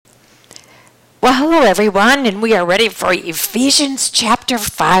Well, hello everyone, and we are ready for Ephesians chapter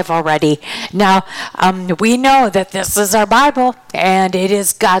 5 already. Now, we know that this is our Bible, and it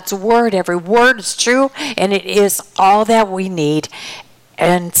is God's Word. Every word is true, and it is all that we need.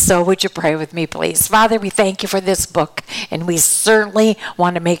 And so would you pray with me, please? Father, we thank you for this book, and we certainly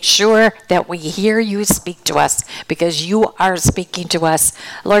want to make sure that we hear you speak to us, because you are speaking to us.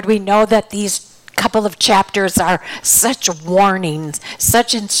 Lord, we know that these couple of chapters are such warnings,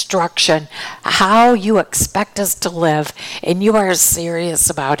 such instruction, how you expect us to live, and you are serious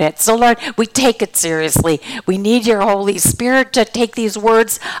about it. So Lord, we take it seriously. We need your Holy Spirit to take these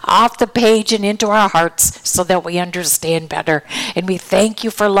words off the page and into our hearts so that we understand better. And we thank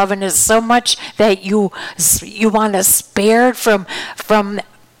you for loving us so much that you want us spared from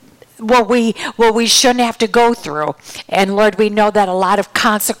what we shouldn't have to go through. And Lord, we know that a lot of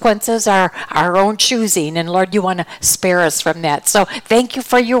consequences are our own choosing, and Lord, you want to spare us from that. So thank you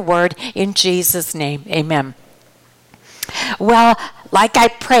for your word in Jesus' name. Amen. Well, like I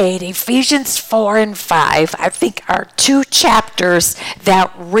prayed, Ephesians 4 and 5, I think, are two chapters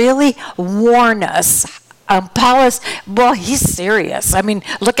that really warn us. Paul he's serious. I mean,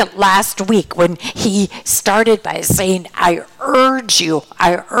 look at last week when he started by saying, I urge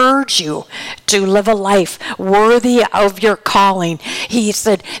you to live a life worthy of your calling. He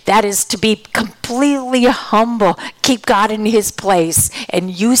said that is to be completely humble, keep God in his place,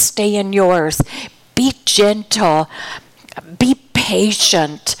 and you stay in yours. Be gentle, be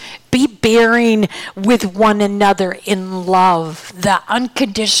patient, be bearing with one another in love, the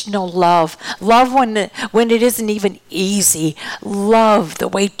unconditional love. Love when it isn't even easy. Love the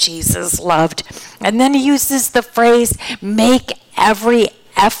way Jesus loved. And then he uses the phrase, make every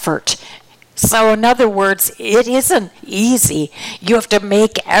effort. So in other words, it isn't easy. You have to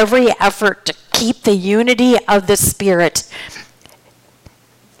make every effort to keep the unity of the Spirit.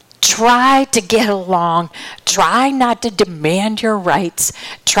 Try to get along. Try not to demand your rights.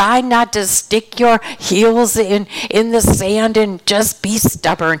 Try not to stick your heels in the sand and just be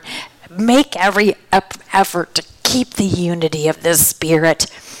stubborn. Make every effort to keep the unity of the Spirit.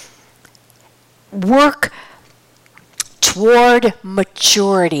 Work toward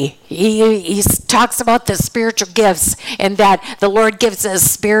maturity. He talks about the spiritual gifts, and that the Lord gives us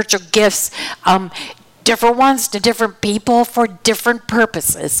spiritual gifts, different ones to different people for different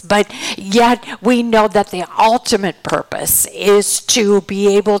purposes. But yet we know that the ultimate purpose is to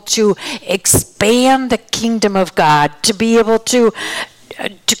be able to expand the kingdom of God, to be able to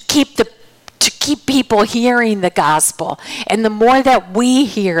keep people hearing the gospel. And the more that we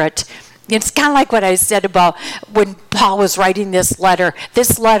hear it, it's kind of like what I said about when Paul was writing this letter.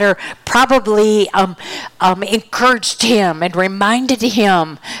 This letter probably encouraged him and reminded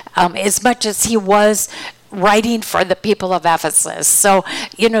him as much as he was writing for the people of Ephesus. So,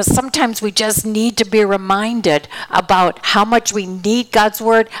 sometimes we just need to be reminded about how much we need God's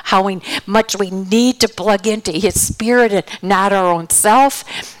word, how much we need to plug into his Spirit and not our own self,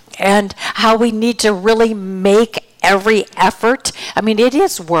 and how we need to really make every effort. I mean, it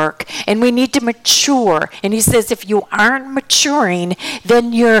is work, and we need to mature. And he says, if you aren't maturing,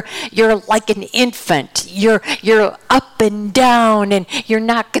 then you're like an infant. You're up and down, and you're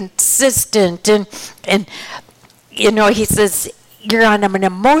not consistent. And he says you're on an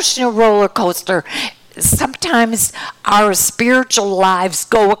emotional roller coaster. Sometimes our spiritual lives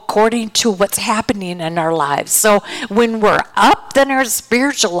go according to what's happening in our lives. So when we're up, then our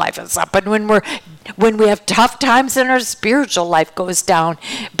spiritual life is up. And when we have tough times, then our spiritual life goes down.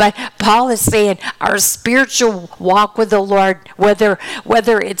 But Paul is saying our spiritual walk with the Lord, whether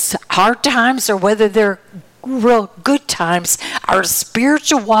it's hard times or whether they're real good times, our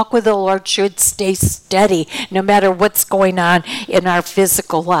spiritual walk with the Lord should stay steady no matter what's going on in our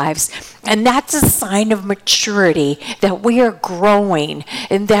physical lives. And that's a sign of maturity, that we are growing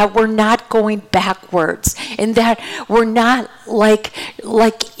and that we're not going backwards and that we're not like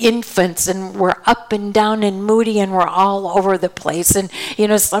infants and we're up and down and moody and we're all over the place. And,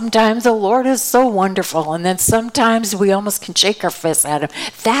 sometimes the Lord is so wonderful, and then sometimes we almost can shake our fists at him.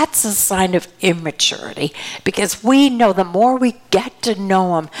 That's a sign of immaturity, because we know the more we get to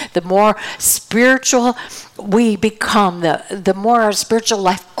know him, the more spiritual we become, the more our spiritual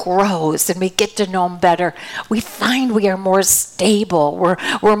life grows and we get to know him better. We find we are more stable,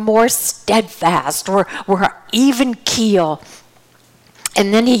 we're more steadfast, we're even keel.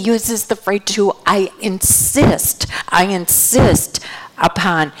 And then he uses the phrase too, I insist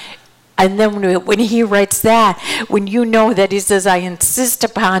upon. And then when he writes that, when you know that he says, I insist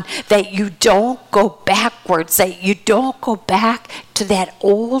upon that you don't go backwards, that you don't go back to that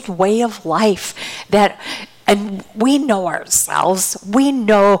old way of life, that And we know ourselves. We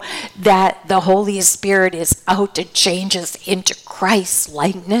know that the Holy Spirit is out to change us into Christ's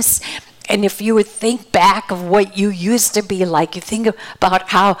likeness. And if you would think back of what you used to be like, you think about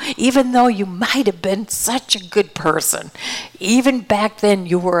how even though you might have been such a good person, even back then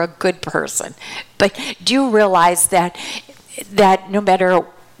you were a good person. But do you realize that no matter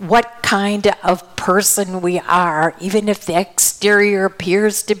what kind of person we are, even if the exterior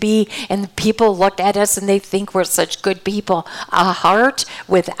appears to be, and people look at us and they think we're such good people, a heart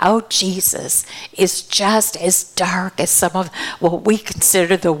without Jesus is just as dark as some of what we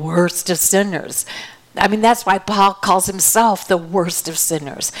consider the worst of sinners. I mean, that's why Paul calls himself the worst of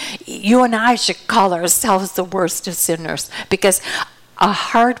sinners. You and I should call ourselves the worst of sinners, because a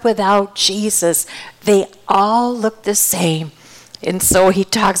heart without Jesus, they all look the same. And so he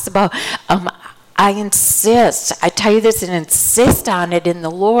talks about, I insist, I tell you this and insist on it in the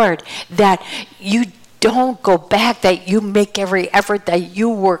Lord, that you don't go back, that you make every effort, that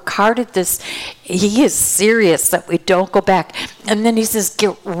you work hard at this. He is serious that we don't go back. And then he says,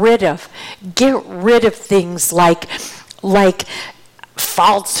 get rid of things like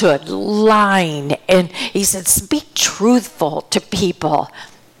falsehood, lying. And he said, speak truthful to people.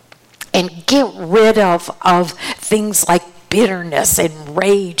 And get rid of things like bitterness and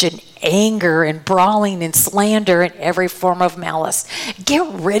rage and anger and brawling and slander and every form of malice. Get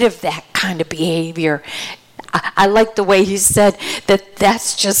rid of that kind of behavior. I like the way he said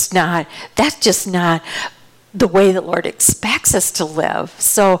that's just not the way the Lord expects us to live.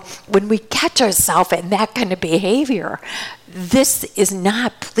 So when we catch ourselves in that kind of behavior, this is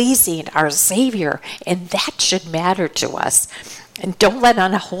not pleasing our Savior, and that should matter to us. And don't let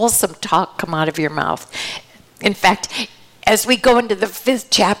unwholesome talk come out of your mouth. In fact, as we go into the 5th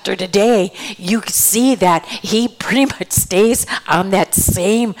chapter today, you see that he pretty much stays on that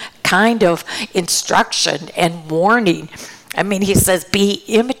same kind of instruction and warning. I mean, he says, be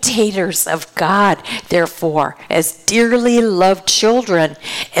imitators of God, therefore, as dearly loved children,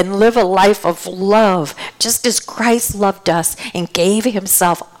 and live a life of love, just as Christ loved us and gave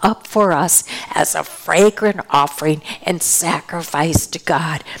himself up for us as a fragrant offering and sacrifice to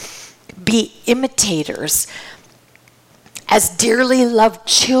God. Be imitators as dearly loved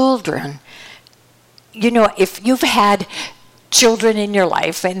children. You know, if you've had children in your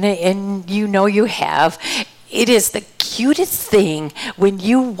life, and you know you have, it is the cutest thing when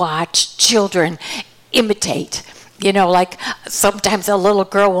you watch children imitate. You know, like sometimes a little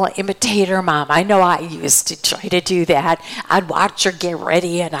girl will imitate her mom. I know I used to try to do that. I'd watch her get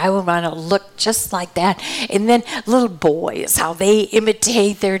ready and I would want to look just like that. And then little boys, how they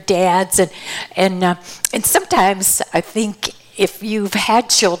imitate their dads. And sometimes I think if you've had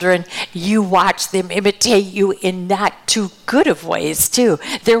children, you watch them imitate you in not too good of ways too.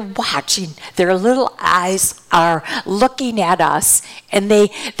 They're watching. Their little eyes are looking at us, and they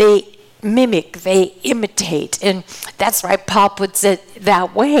mimic, they imitate. And that's why Paul puts it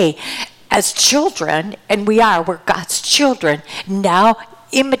that way. As children, and we're God's children, now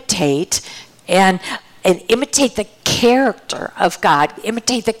imitate and imitate the character of God,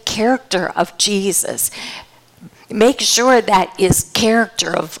 imitate the character of Jesus. Make sure that is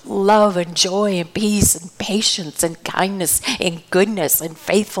character of love and joy and peace and patience and kindness and goodness and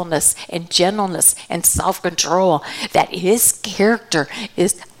faithfulness and gentleness and self-control, that his character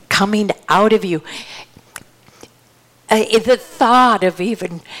is coming out of you. The thought of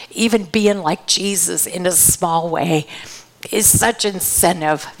even being like Jesus in a small way is such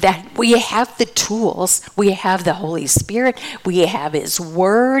incentive that we have the tools, we have the Holy Spirit, we have his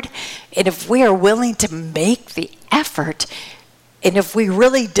word, and if we are willing to make the effort, and if we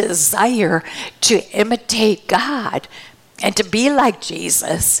really desire to imitate God and to be like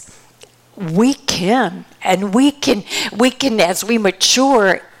Jesus, we can, and we can as we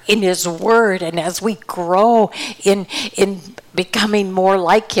mature in his word and as we grow in becoming more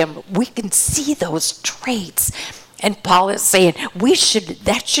like him, we can see those traits. And Paul is saying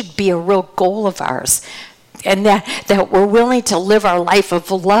that should be a real goal of ours. And that we're willing to live our life of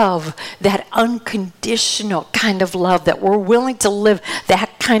love, that unconditional kind of love, that we're willing to live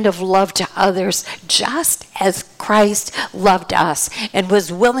that kind of love to others just as Christ loved us and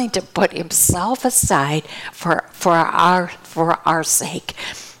was willing to put himself aside for our sake.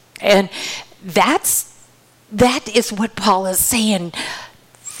 And that is what Paul is saying.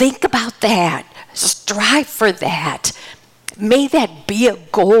 Think about that. Strive for that. May that be a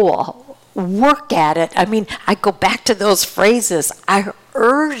goal. Work at it. I mean, I go back to those phrases. I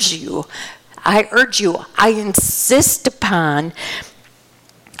urge you, I insist upon,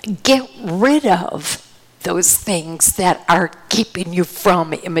 get rid of those things that are keeping you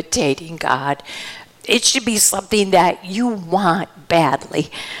from imitating God. It should be something that you want badly.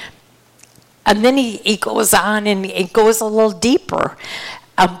 And then he goes on and it goes a little deeper.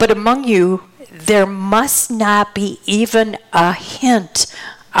 But among you, there must not be even a hint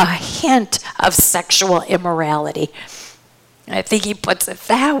of sexual immorality. I think he puts it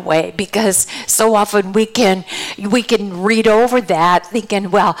that way because so often we can read over that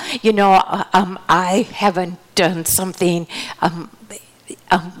thinking, well, I haven't done something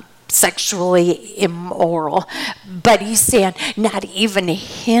sexually immoral, but he's saying not even a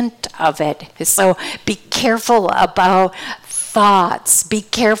hint of it. So be careful about thoughts. Be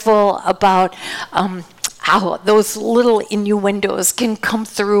careful about how those little innuendos can come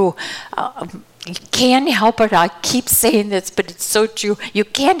through. You can't help it. I keep saying this, but it's so true. You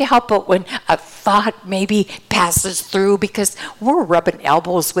can't help it when a thought maybe passes through because we're rubbing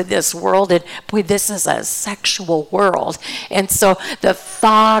elbows with this world, and boy, this is a sexual world. And so the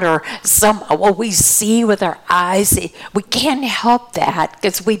thought or what we see with our eyes, we can't help that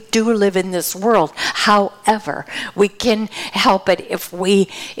because we do live in this world. However, we can help it if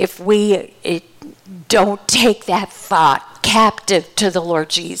we don't take that thought captive to the Lord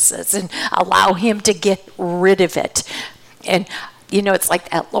Jesus and allow him to get rid of it. And it's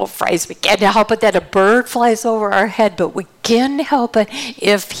like that little phrase, we can't help it that a bird flies over our head, but we can help it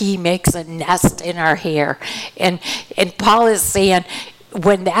if he makes a nest in our hair. And Paul is saying,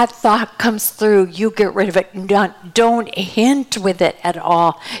 when that thought comes through, you get rid of it. Don't hint with it at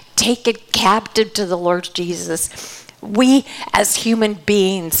all. Take it captive to the Lord Jesus. We as human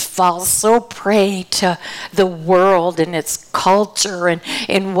beings fall so prey to the world and its culture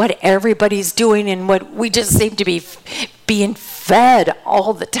and what everybody's doing and what we just seem to be being fed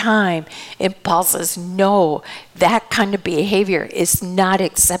all the time. And Paul says, no, that kind of behavior is not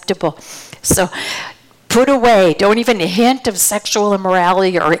acceptable. So put away, don't even hint of sexual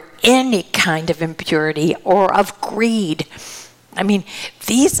immorality or any kind of impurity or of greed. I mean,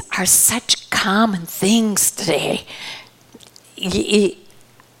 these are such common things today.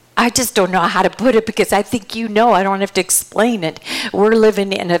 I just don't know how to put it because I think I don't have to explain it. We're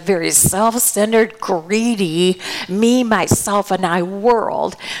living in a very self-centered, greedy, me, myself, and I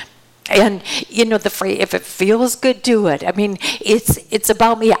world. And the phrase, if it feels good, do it. I mean, it's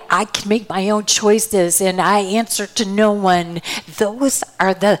about me. I can make my own choices and I answer to no one. Those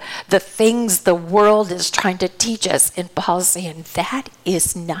are the things the world is trying to teach us. And Paul's saying that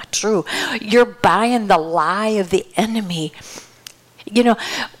is not true. You're buying the lie of the enemy.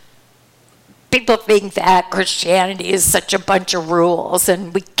 People think that Christianity is such a bunch of rules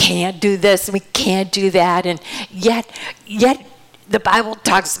and we can't do this and we can't do that. And yet the Bible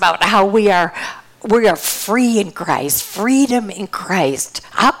talks about how we are free in Christ, freedom in Christ.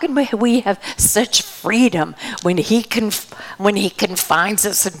 How can we have such freedom when he confines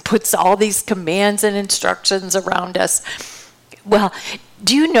us and puts all these commands and instructions around us? Well,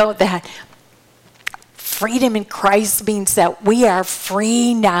 do you know that freedom in Christ means that we are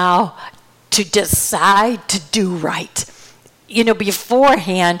free now to decide to do right?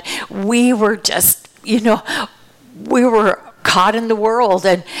 Beforehand, we were just, we were caught in the world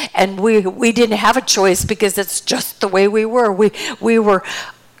and we didn't have a choice because it's just the way we were. We were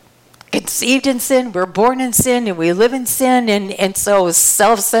conceived in sin, we're born in sin, and we live in sin, and so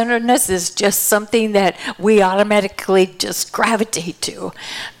self-centeredness is just something that we automatically just gravitate to.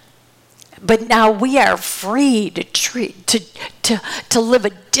 But now we are free to live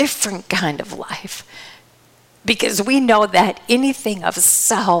a different kind of life. Because we know that anything of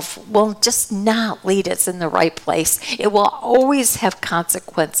self will just not lead us in the right place. It will always have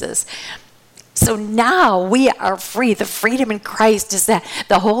consequences. So now we are free. The freedom in Christ is that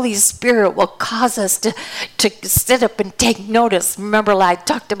the Holy Spirit will cause us to sit up and take notice. Remember, I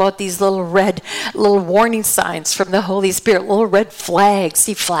talked about these little warning signs from the Holy Spirit, little red flags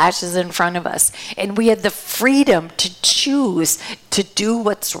he flashes in front of us. And we have the freedom to choose to do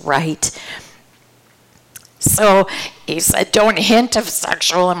what's right. So he said, don't hint of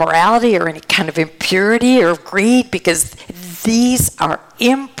sexual immorality or any kind of impurity or greed, because these are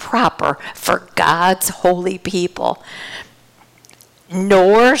improper for God's holy people.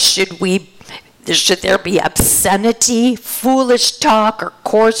 Nor should there be obscenity, foolish talk, or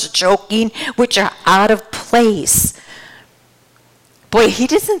coarse joking, which are out of place. Boy, he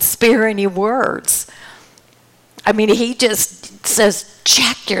doesn't spare any words. I mean, he just says,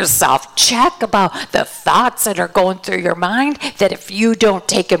 check yourself. Check about the thoughts that are going through your mind, that if you don't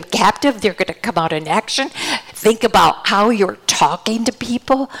take them captive, they're going to come out in action. Think about how you're talking to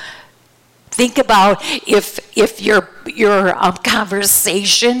people. Think about if your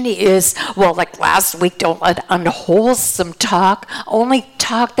conversation is, well, like last week, don't let unwholesome talk. Only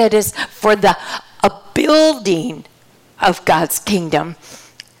talk that is for the a building of God's kingdom,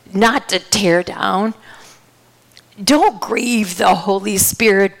 not to tear down. Don't grieve the Holy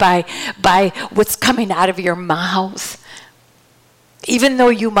Spirit by what's coming out of your mouth. Even though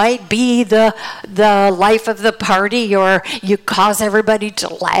you might be the life of the party or you cause everybody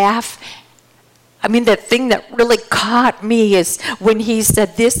to laugh. I mean, the thing that really caught me is when he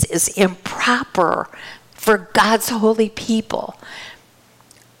said this is improper for God's holy people.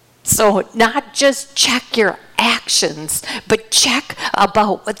 So not just check your actions, but check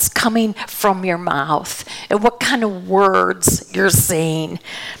about what's coming from your mouth and what kind of words you're saying.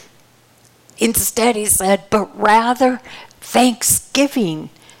 Instead, he said, but rather thanksgiving.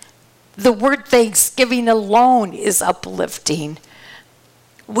 The word thanksgiving alone is uplifting.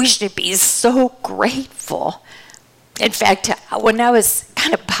 We should be so grateful. In fact, when I was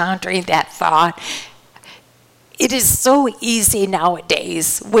kind of pondering that thought, it is so easy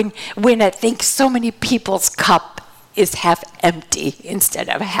nowadays when I think so many people's cup is half empty instead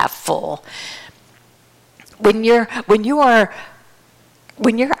of half full. When your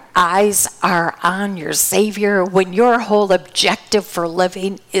eyes are on your Savior, when your whole objective for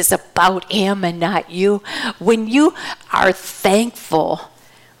living is about him and not you, when you are thankful,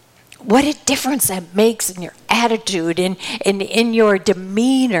 what a difference that makes in your attitude and in your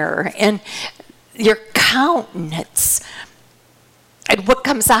demeanor and your countenance and what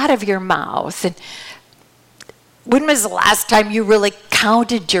comes out of your mouth. And when was the last time you really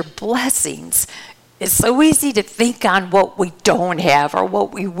counted your blessings? It's so easy to think on what we don't have or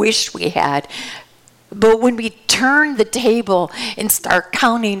what we wish we had. But when we turn the table and start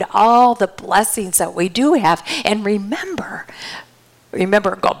counting all the blessings that we do have, and remember,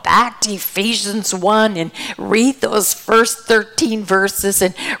 go back to Ephesians 1 and read those first 13 verses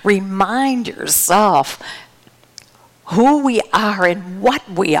and remind yourself who we are and what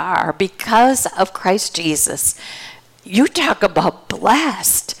we are because of Christ Jesus. You talk about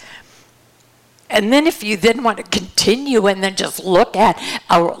blessed. And then if you then want to continue and then just look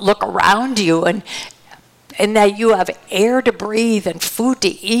around you and that you have air to breathe and food to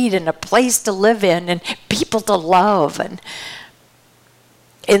eat and a place to live in and people to love and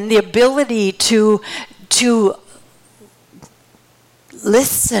the ability to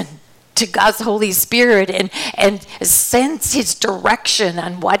listen to God's Holy Spirit and sense his direction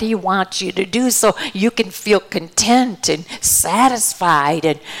on what he wants you to do so you can feel content and satisfied.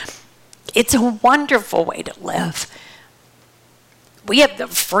 And it's a wonderful way to live. We have the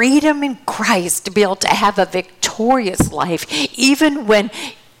freedom in Christ to be able to have a victorious life, even when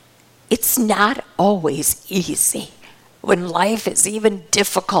it's not always easy. When life is even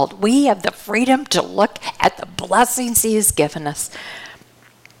difficult, we have the freedom to look at the blessings he has given us.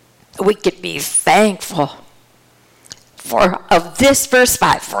 We can be thankful of this, verse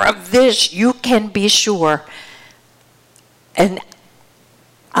 5, for of this you can be sure. And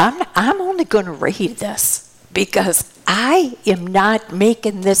I'm only going to read this because I am not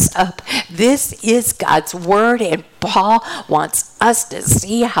making this up. This is God's word, and Paul wants us to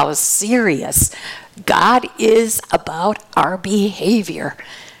see how serious God is about our behavior.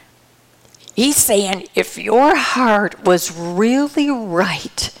 He's saying if your heart was really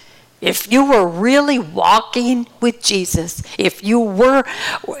right, if you were really walking with Jesus, if you were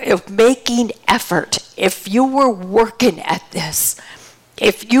making effort, if you were working at this,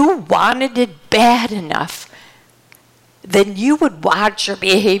 if you wanted it bad enough, then you would watch your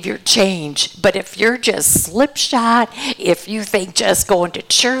behavior change. But if you're just slipshod, if you think just going to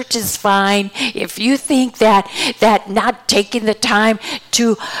church is fine, if you think that not taking the time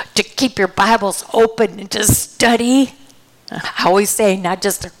to keep your Bibles open and to study, I always say not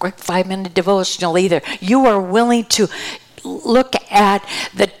just a quick 5-minute devotional either. You are willing to look at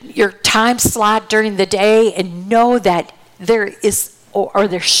your time slot during the day and know that there is or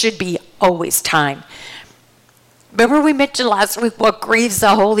there should be always time. Remember we mentioned last week what grieves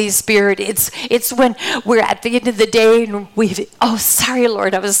the Holy Spirit. It's when we're at the end of the day and sorry,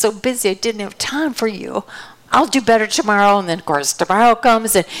 Lord, I was so busy I didn't have time for you. I'll do better tomorrow. And then, of course, tomorrow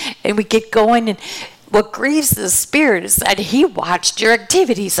comes and we get going. And what grieves the Spirit is that he watched your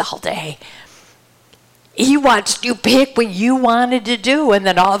activities all day. He watched you pick what you wanted to do, and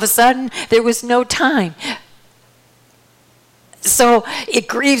then all of a sudden there was no time. So it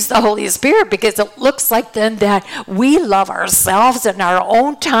grieves the Holy Spirit because it looks like then that we love ourselves and our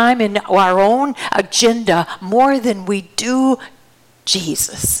own time and our own agenda more than we do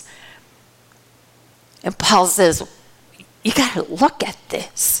Jesus. And Paul says, you got to look at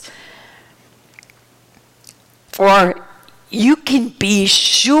this. For You can be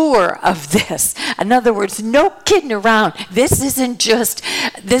sure of this. In other words, no kidding around. This isn't just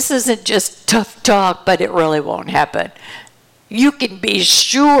tough talk, but it really won't happen. You can be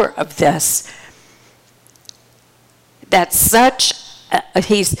sure of this. That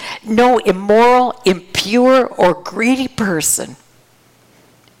he's no immoral, impure, or greedy person.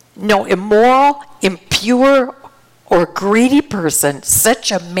 No immoral, impure, or greedy person.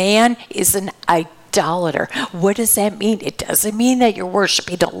 Such a man is an idolater. What does that mean? It doesn't mean that you're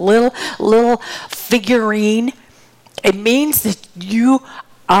worshiping a little figurine. It means that you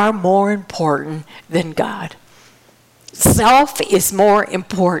are more important than God. Self is more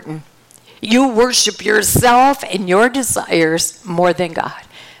important. You worship yourself and your desires more than God.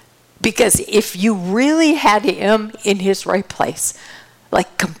 Because if you really had him in his right place,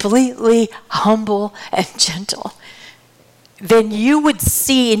 like completely humble and gentle, then you would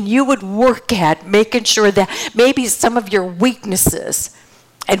see and you would work at making sure that maybe some of your weaknesses,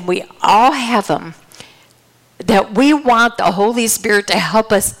 and we all have them, that we want the Holy Spirit to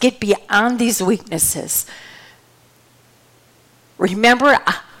help us get beyond these weaknesses. Remember,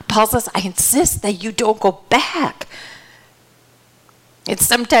 Paul says, I insist that you don't go back. And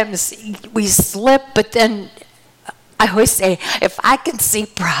sometimes we slip, but then I always say, if I can see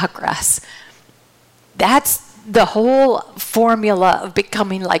progress, that's the whole formula of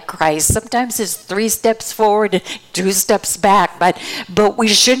becoming like Christ. Sometimes it's 3 steps forward and 2 steps back, but we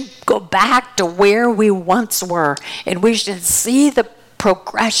shouldn't go back to where we once were. And we should see the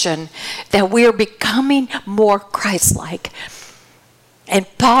progression that we are becoming more Christ-like. And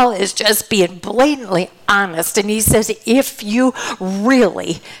Paul is just being blatantly honest. And he says, if you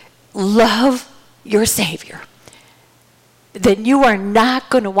really love your Savior, then you are not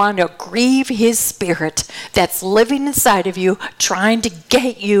going to want to grieve his Spirit that's living inside of you, trying to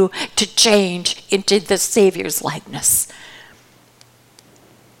get you to change into the Savior's likeness.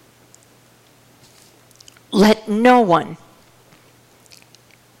 Let no one,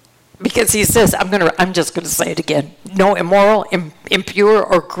 because he says, I'm just going to say it again. No immoral, impure,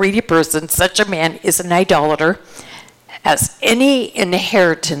 or greedy person, such a man is an idolater, has any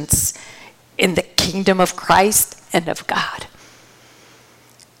inheritance in the kingdom of Christ and of God.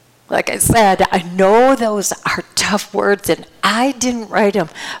 Like I said, I know those are tough words, and I didn't write them.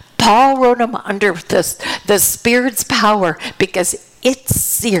 Paul wrote them under the Spirit's power because it's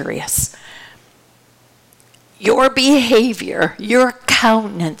serious. Your behavior, your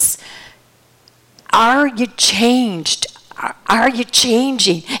countenance, are you changed? Are you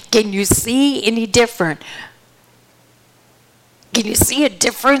changing? Can you see any different? Can you see a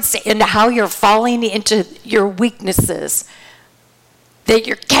difference in how you're falling into your weaknesses? That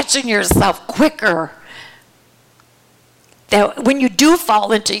you're catching yourself quicker? That when you do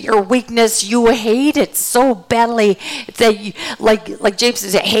fall into your weakness, you hate it so badly that you, like James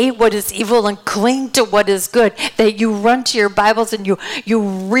says, hate what is evil and cling to what is good. That you run to your Bibles and you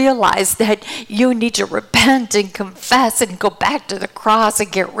realize that you need to repent and confess and go back to the cross and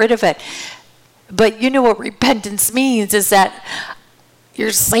get rid of it. But you know what repentance means is that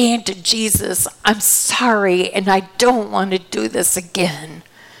you're saying to Jesus, I'm sorry and I don't want to do this again.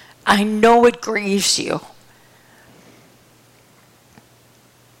 I know it grieves you.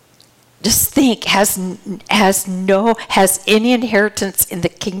 Just think, has any inheritance in the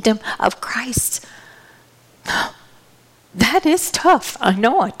kingdom of Christ? That is tough, I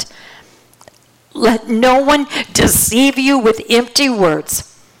know it. Let no one deceive you with empty words.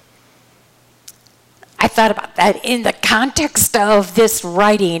 I thought about that in the context of this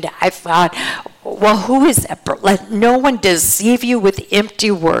writing. I thought, well, who is that? Let no one deceive you with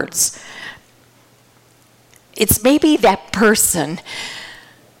empty words. It's maybe that person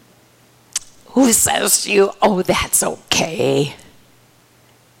who says to you, oh, that's okay.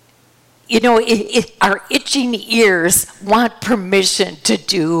 You know, our itching ears want permission to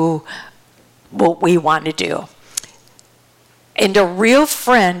do what we want to do. And a real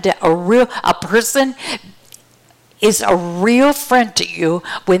friend, a person is a real friend to you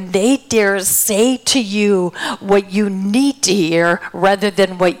when they dare say to you what you need to hear rather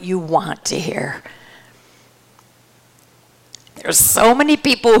than what you want to hear. There's so many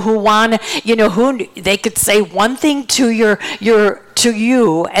people who want, who they could say one thing to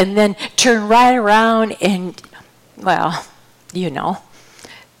you and then turn right around and, well,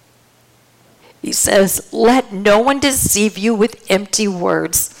 He says, let no one deceive you with empty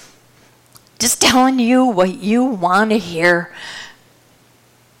words. Just telling you what you want to hear.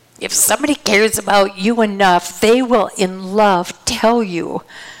 If somebody cares about you enough, they will in love tell you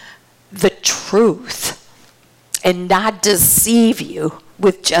the truth and not deceive you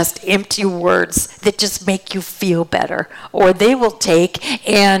with just empty words that just make you feel better, or they will take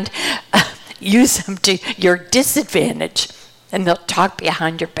and use them to your disadvantage, and they'll talk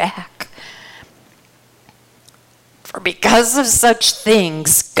behind your back. For because of such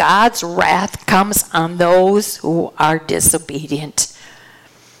things, God's wrath comes on those who are disobedient.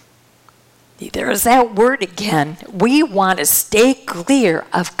 There's that word again. We want to stay clear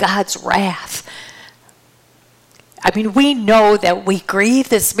of God's wrath. I mean, we know that we grieve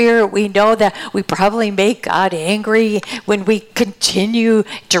the Spirit. We know that we probably make God angry when we continue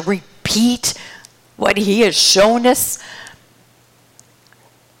to repeat what He has shown us.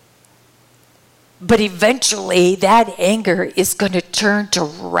 But eventually, that anger is going to turn to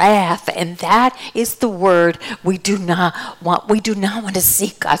wrath, and that is the word we do not want. We do not want to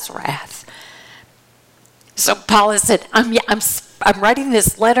see God's wrath. So Paul has said, I'm writing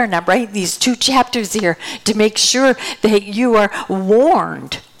this letter, and I'm writing these 2 chapters here to make sure that you are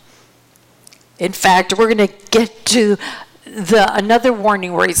warned. In fact, we're going to get to another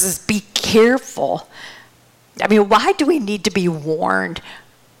warning where he says, be careful. I mean, why do we need to be warned?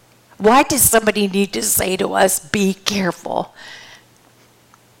 Why does somebody need to say to us, be careful?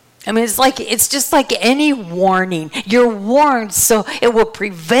 I mean, it's just like any warning. You're warned so it will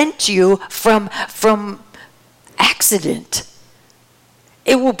prevent you from accident.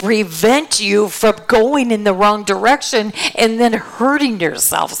 It will prevent you from going in the wrong direction and then hurting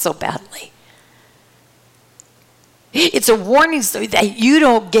yourself so badly. It's a warning so that you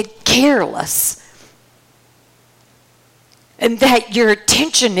don't get careless. And that your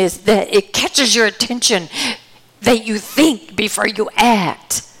attention that it catches your attention, that you think before you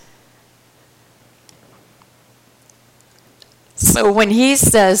act. So when he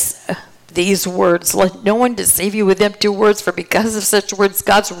says these words, let no one deceive you with empty words, for because of such words,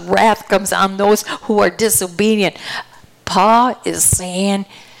 God's wrath comes on those who are disobedient. Paul is saying,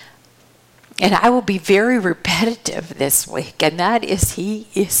 and I will be very repetitive this week, and that is he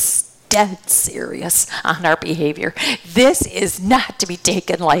is dead serious on our behavior. This is not to be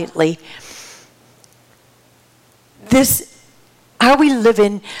taken lightly. Are we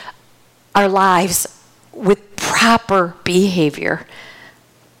living our lives with proper behavior?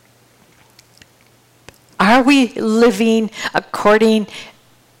 Are we living according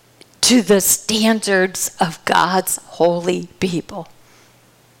to the standards of God's holy people?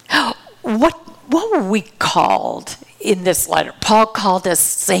 What were we called in this letter? Paul called us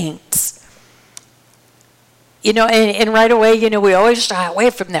saints. And right away, we always shy away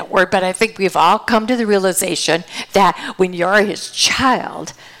from that word, but I think we've all come to the realization that when you're his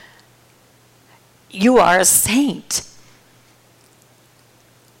child, you are a saint.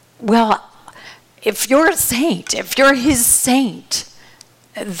 Well, if you're a saint, if you're his saint,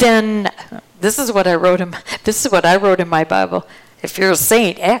 then this is what I wrote in my Bible. If you're a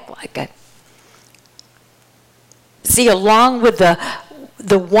saint, act like it. See, along with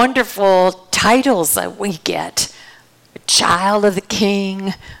the wonderful titles that we get, a child of the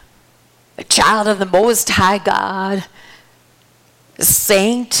King, a child of the Most High God, a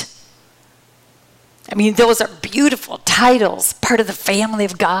saint. I mean, those are beautiful titles, part of the family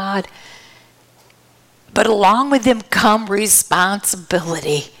of God. But along with them come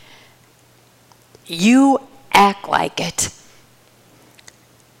responsibility. You act like it.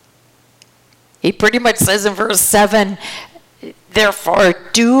 He pretty much says in verse 7, therefore,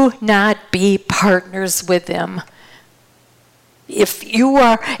 do not be partners with them. If you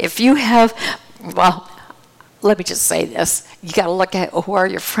have, let me just say this. You got to look at who are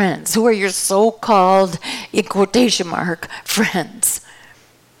your friends. Who are your so-called, in quotation mark, friends?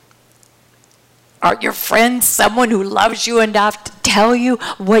 Are your friends someone who loves you enough to tell you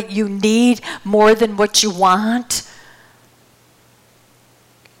what you need more than what you want?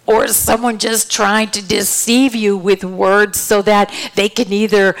 Or is someone just trying to deceive you with words so that they can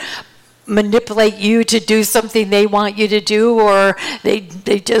either manipulate you to do something they want you to do, or they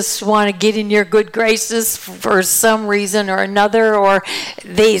just want to get in your good graces for some reason or another, or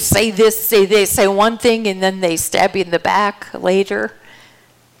they say they say one thing and then they stab you in the back later?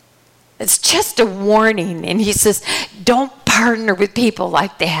 It's just a warning. And he says, don't partner with people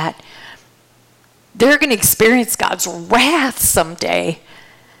like that. They're going to experience God's wrath someday.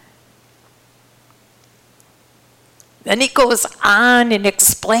 Then he goes on and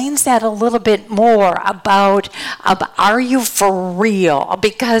explains that a little bit more about are you for real?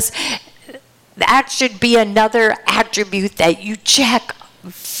 Because that should be another attribute that you check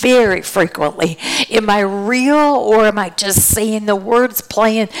very frequently. Am I real, or am I just saying the words,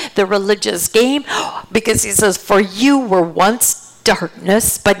 playing the religious game? Because he says, for you were once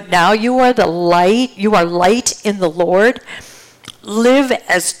darkness, but now you are the light. You are light in the Lord. live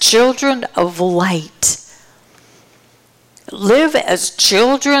as children of light. Live as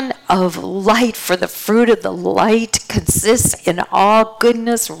children of light, for the fruit of the light consists in all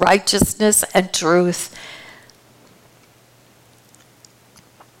goodness, righteousness, and truth.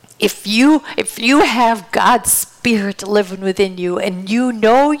 If you have God's Spirit living within you, and you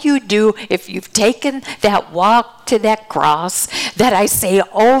know you do, if you've taken that walk to that cross that I say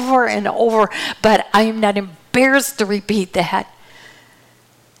over and over, but I am not embarrassed to repeat that,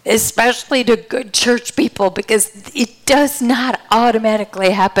 especially to good church people, because it does not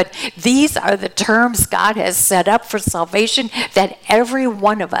automatically happen. These are the terms God has set up for salvation that every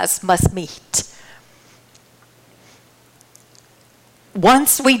one of us must meet.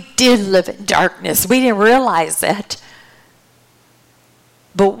 Once we did live in darkness, we didn't realize that.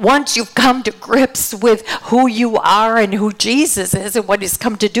 But once you've come to grips with who you are and who Jesus is and what he's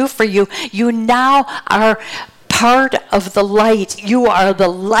come to do for you, you now are part of the light. You are the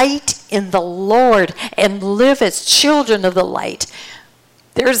light in the Lord, and live as children of the light.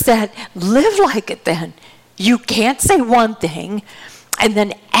 There's that, live like it then. You can't say one thing and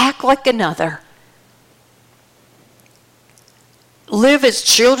then act like another. Live as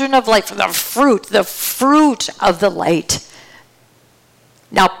children of light, for the fruit of the light.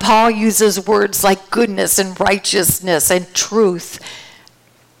 Now, Paul uses words like goodness and righteousness and truth.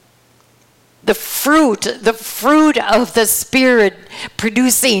 The fruit of the Spirit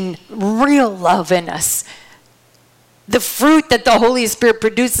producing real love in us. The fruit that the Holy Spirit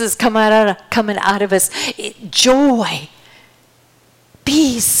produces coming out of us. Joy,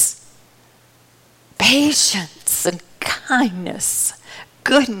 peace, patience, and kindness,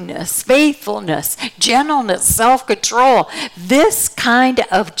 goodness, faithfulness, gentleness, self-control. This kind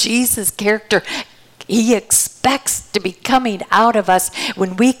of Jesus character he expects to be coming out of us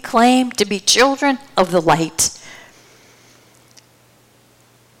when we claim to be children of the light.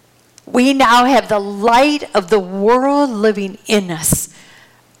 We now have the light of the world living in us.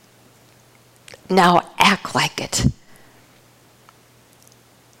 Now act like it.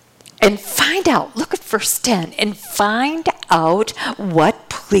 And find out, look at verse 10, and find out what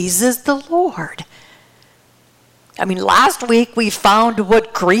pleases the Lord. I mean, last week we found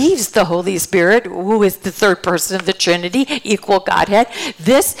what grieves the Holy Spirit, who is the third person of the Trinity, equal Godhead.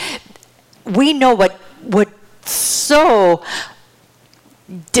 This, we know what so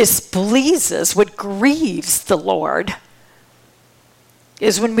displeases, what grieves the Lord,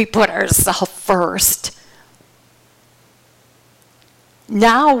 is when we put ourselves first.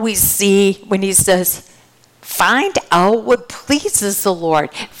 Now we see when he says, find out what pleases the Lord.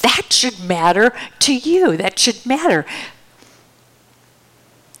 That should matter to you. That should matter.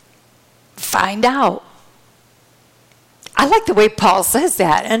 Find out. I like the way Paul says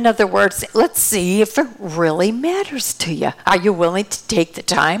that. In other words, let's see if it really matters to you. Are you willing to take the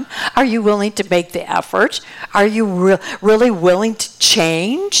time? Are you willing to make the effort? Are you really willing to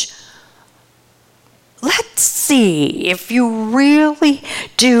change? Let's see if you really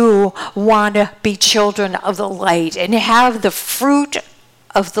do want to be children of the light and have the fruit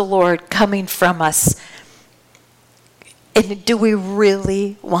of the Lord coming from us. And do we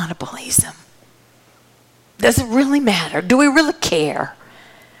really want to please him? Does it really matter? Do we really care?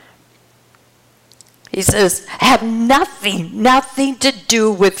 He says, have nothing to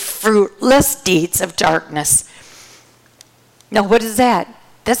do with fruitless deeds of darkness. Now, what is that?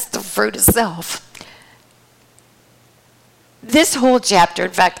 That's the fruit itself. This whole chapter,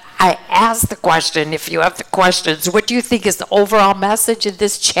 in fact, I asked the question, if you have the questions, what do you think is the overall message of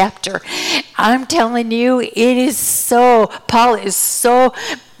this chapter? I'm telling you, Paul is so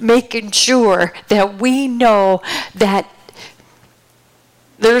making sure that we know that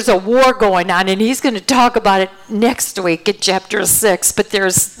there's a war going on, and he's going to talk about it next week in chapter 6, but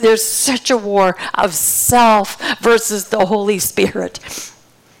there's such a war of self versus the Holy Spirit.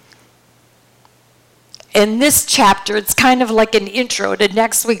 In this chapter, it's kind of like an intro to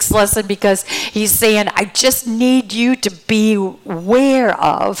next week's lesson, because he's saying, I just need you to be aware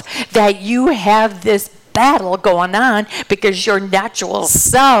of that you have this battle going on because your natural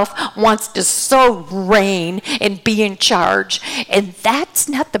self wants to so reign and be in charge. And that's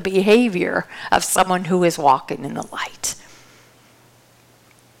not the behavior of someone who is walking in the light.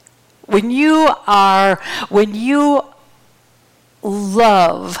 When you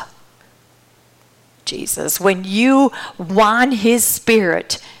love Jesus, when you want his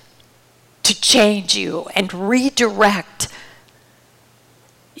Spirit to change you and redirect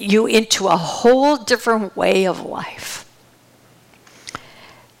you into a whole different way of life,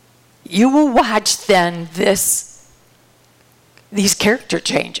 you will watch then this these character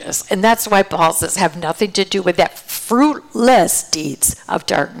changes. And that's why Paul says have nothing to do with that fruitless deeds of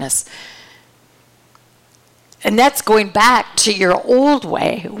darkness. And that's going back to your old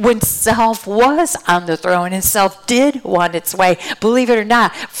way when self was on the throne and self did want its way. Believe it or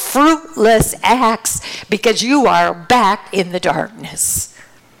not, fruitless acts because you are back in the darkness.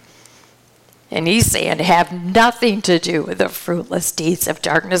 And he's saying have nothing to do with the fruitless deeds of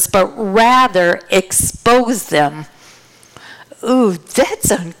darkness, but rather expose them. Ooh, that's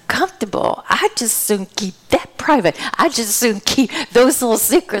uncomfortable. I just soon keep that private. I just soon keep those little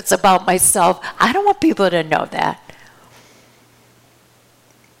secrets about myself. I don't want people to know that.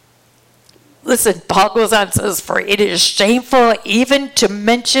 Listen, Paul goes on and says, for it is shameful even to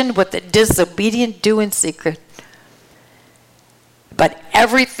mention what the disobedient do in secret. But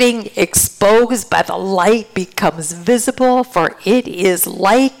everything exposed by the light becomes visible, for it is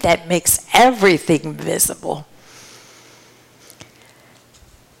light that makes everything visible.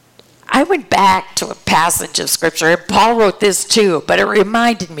 I went back to a passage of scripture, and Paul wrote this too, but it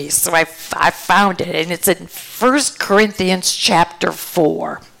reminded me, so I found it, and it's in 1 Corinthians chapter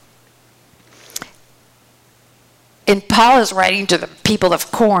 4. And Paul is writing to the people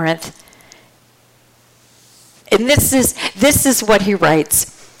of Corinth, and this is what he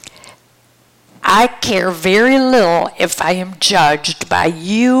writes. I care very little if I am judged by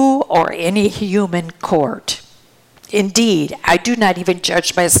you or any human court. Indeed, I do not even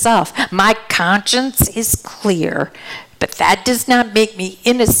judge myself. My conscience is clear, but that does not make me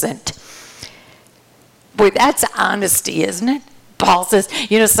innocent. Boy, that's honesty, isn't it? Paul says,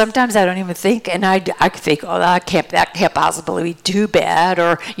 sometimes I don't even think, and I think, oh, that can't possibly be too bad,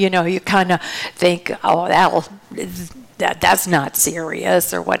 or, you kind of think, oh, that's not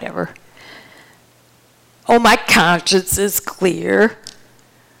serious, or whatever. Oh, my conscience is clear.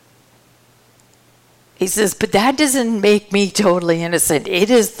 He says, but that doesn't make me totally innocent. It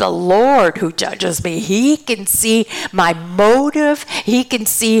is the Lord who judges me. He can see my motive. He can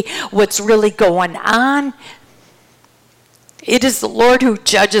see what's really going on. It is the Lord who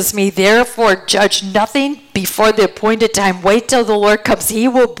judges me. Therefore, judge nothing before the appointed time. Wait till the Lord comes. He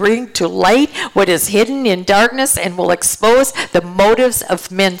will bring to light what is hidden in darkness and will expose the motives of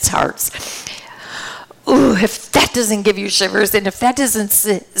men's hearts. Ooh, if that doesn't give you shivers, and if that doesn't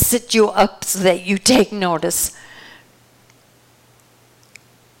sit you up so that you take notice.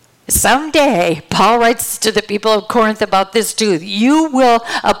 Someday, Paul writes to the people of Corinth about this too. You will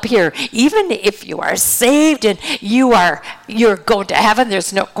appear, even if you are saved and you're going to heaven.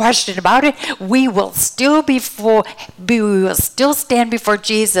 There's no question about it. We will still stand before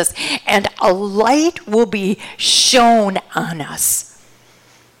Jesus, and a light will be shown on us.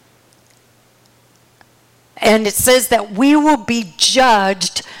 And it says that we will be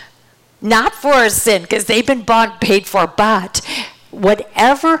judged not for our sin, because they've been bought and paid for, but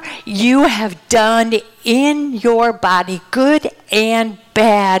whatever you have done in your body, good and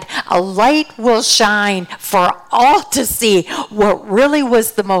bad, a light will shine for all to see what really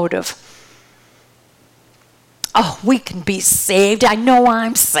was the motive. Oh, we can be saved. I know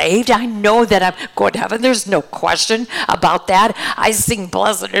I'm saved. I know that I'm going to heaven. There's no question about that. I sing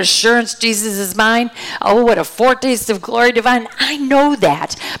blessed assurance, Jesus is mine. Oh, what a foretaste of glory divine. I know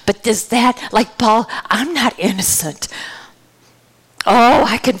that. But does that, like Paul, I'm not innocent. Oh,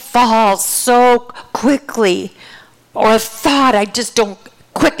 I can fall so quickly. Or a thought, I just don't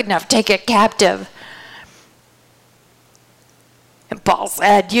quick enough take it captive. And Paul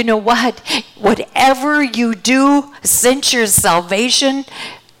said, you know what? Whatever you do since your salvation,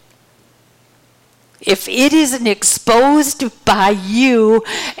 if it isn't exposed by you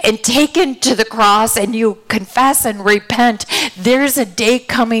and taken to the cross and you confess and repent, there's a day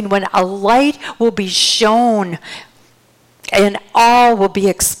coming when a light will be shown and all will be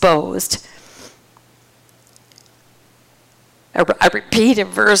exposed. I repeat in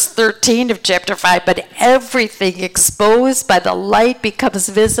verse 13 of chapter 5, but everything exposed by the light becomes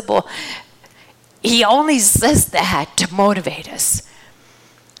visible. He only says that to motivate us,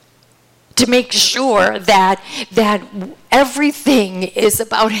 to make sure that everything is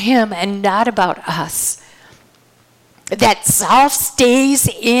about him and not about us, that self stays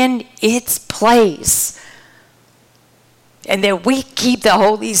in its place, and that we keep the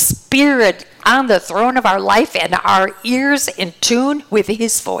Holy Spirit on the throne of our life and our ears in tune with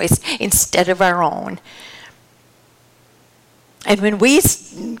his voice instead of our own. And when we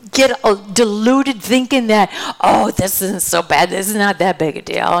get deluded thinking that, oh, this isn't so bad, this is not that big a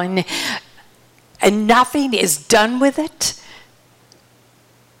deal, and nothing is done with it,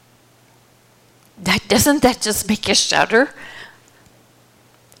 doesn't that just make you shudder?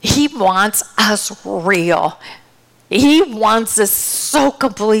 He wants us real. He wants us so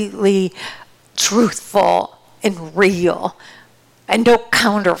completely truthful and real, and no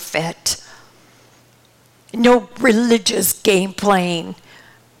counterfeit, no religious game playing,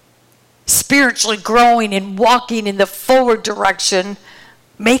 spiritually growing and walking in the forward direction,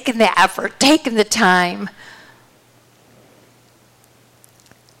 making the effort, taking the time.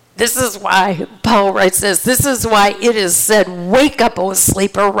 This is why Paul writes this. This is why it is said, "Wake up, O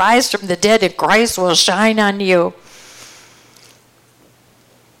sleeper, rise from the dead, and Christ will shine on you."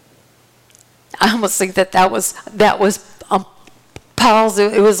 I almost think that was Paul's.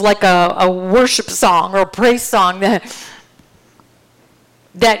 It was like a worship song or a praise song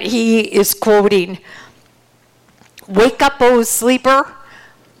that he is quoting. "Wake up, O sleeper,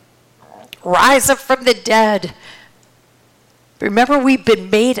 rise up from the dead." Remember, we've been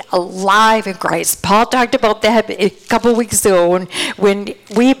made alive in Christ. Paul talked about that a couple weeks ago when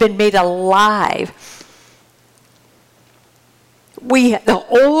we've been made alive. The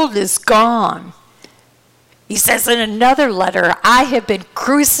old is gone. He says in another letter, "I have been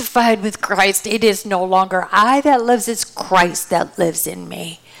crucified with Christ. It is no longer I that lives, it's Christ that lives in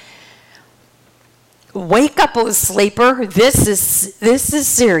me." Wake up, O sleeper. This is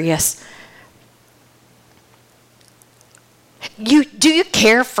serious. Do you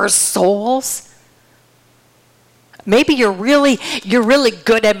care for souls? Maybe you're really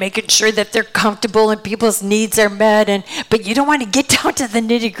good at making sure that they're comfortable and people's needs are met, but you don't want to get down to the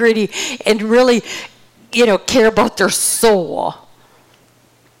nitty-gritty and really, care about their soul.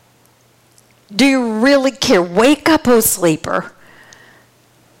 Do you really care? Wake up, O sleeper.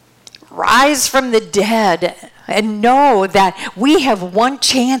 Rise from the dead and know that we have one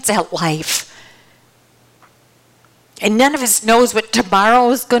chance at life. And none of us knows what tomorrow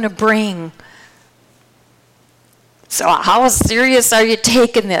is going to bring. So how serious are you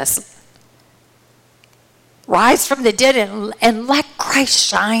taking this? Rise from the dead and let Christ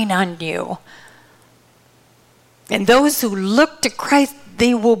shine on you. And those who look to Christ,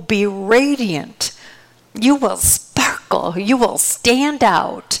 they will be radiant. You will sparkle. You will stand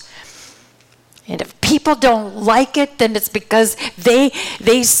out. And if people don't like it, then it's because they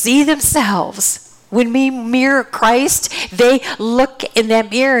see themselves. When we mirror Christ, they look in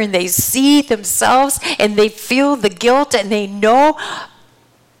that mirror and they see themselves and they feel the guilt and they know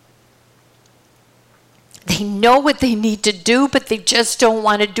what they need to do, but they just don't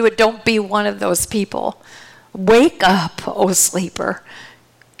want to do it. Don't be one of those people. Wake up, O sleeper.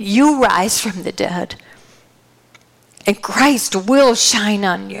 You rise from the dead, and Christ will shine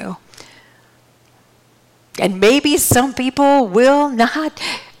on you. And maybe some people will not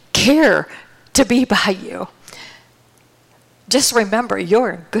care to be by you. Just remember, you're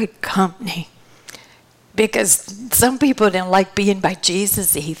in good company, because some people didn't like being by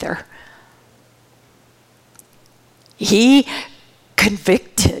Jesus either. He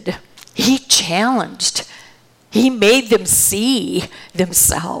convicted, he challenged, he made them see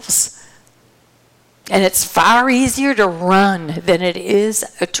themselves. And it's far easier to run than it is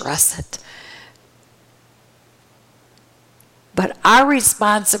address it. But our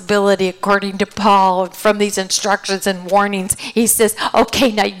responsibility, according to Paul, from these instructions and warnings, he says,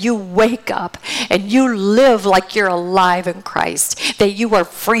 okay, now you wake up and you live like you're alive in Christ, that you are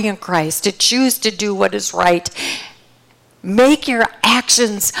free in Christ, to choose to do what is right. Make your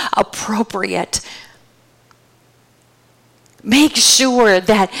actions appropriate. Make sure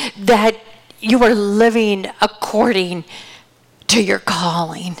that you are living according to your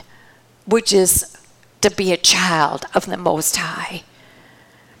calling, which is to be a child of the Most High.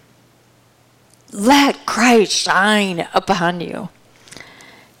 Let Christ shine upon you.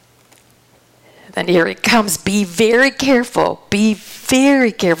 Then here it comes. Be very careful. Be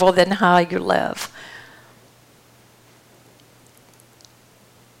very careful then how you live.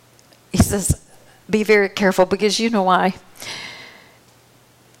 He says, be very careful, because you know why?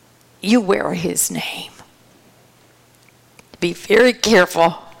 You wear his name. Be very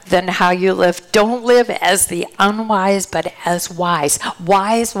careful then how you live. Don't live as the unwise, but as wise.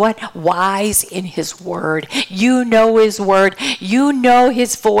 Wise what? Wise in his word. You know his word. You know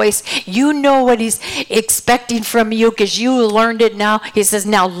his voice. You know what he's expecting from you, because you learned it now. He says,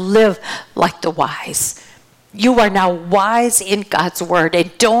 now live like the wise. You are now wise in God's word,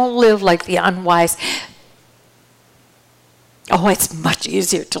 and don't live like the unwise. Oh, it's much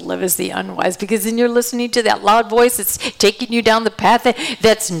easier to live as the unwise, because then you're listening to that loud voice that's taking you down the path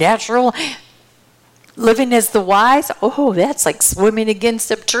that's natural. Living as the wise, oh, that's like swimming against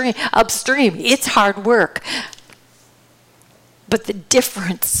upstream. It's hard work. But the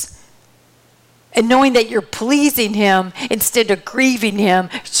difference, and knowing that you're pleasing him instead of grieving him,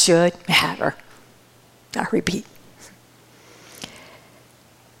 should matter. I repeat,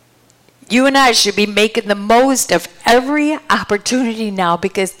 You and I should be making the most of every opportunity now,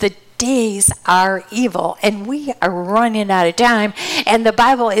 because the days are evil and we are running out of time. And the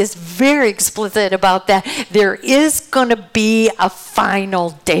Bible is very explicit about that. There is going to be a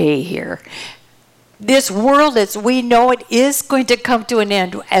final day here. This world as we know it is going to come to an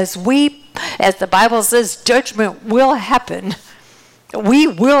end. As the Bible says, judgment will happen. We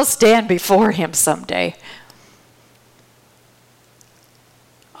will stand before him someday.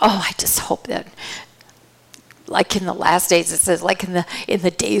 Oh, I just hope that, like in the last days, it says, like in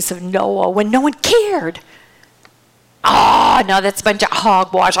the days of Noah, when no one cared. Oh, no, that's a bunch of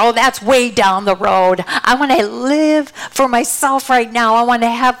hogwash. Oh, that's way down the road. I want to live for myself right now. I want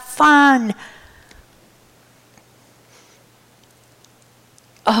to have fun.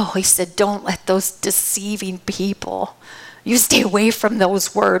 Oh, he said, don't let those deceiving people. You stay away from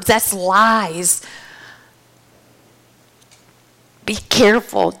those words. That's lies. Be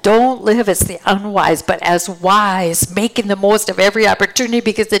careful. Don't live as the unwise, but as wise, making the most of every opportunity,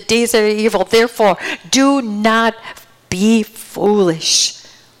 because the days are evil. Therefore, do not be foolish.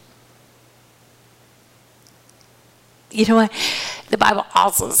 You know what? The Bible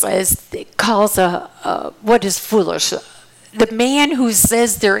also says, it calls what is foolish? The man who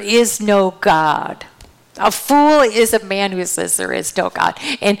says there is no God. A fool is a man who says there is no God.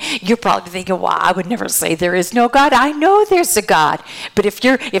 And you're probably thinking, well, I would never say there is no God. I know there's a God. But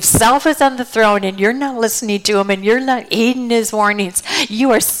if self is on the throne and you're not listening to him and you're not heeding his warnings,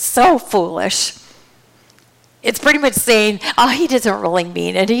 you are so foolish. It's pretty much saying, oh, he doesn't really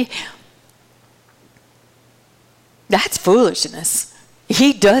mean it. That's foolishness.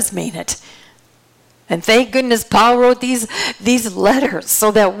 He does mean it. And thank goodness Paul wrote these letters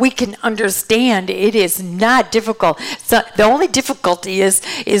so that we can understand it is not difficult. So the only difficulty is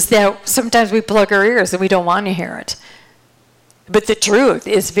that sometimes we plug our ears and we don't want to hear it. But the truth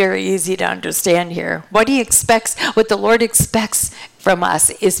is very easy to understand here. What the Lord expects from us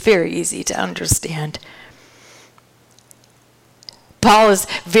is very easy to understand. Paul is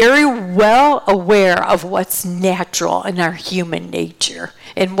very well aware of what's natural in our human nature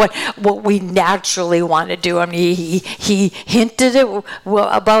and what we naturally want to do. I mean, he hinted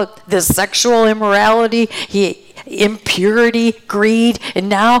about the sexual immorality, impurity, greed, and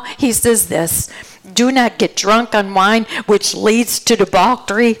now he says this: do not get drunk on wine, which leads to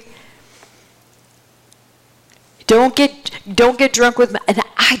debauchery. Don't get drunk with, and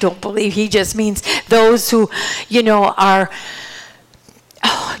I don't believe he just means those who, are,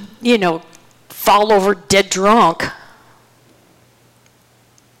 fall over dead drunk.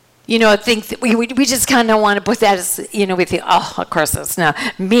 I think that we just kind of want to put that as, we think, oh, of course that's not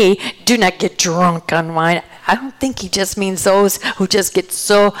me. Do not get drunk on wine. I don't think he just means those who just get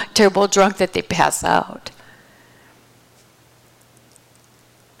so terrible drunk that they pass out.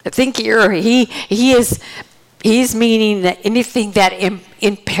 I think he's meaning that anything that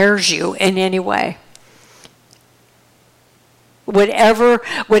impairs you in any way. Whatever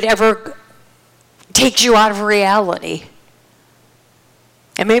takes you out of reality.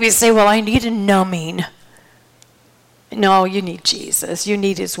 And maybe say, well, I need a numbing. No, you need Jesus. You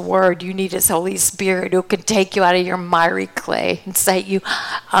need his word. You need his Holy Spirit who can take you out of your miry clay and set you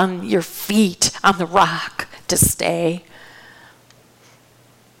on your feet on the rock to stay.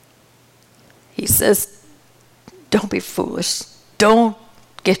 He says, don't be foolish. Don't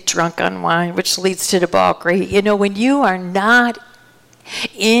get drunk on wine, which leads to debauchery. When you are not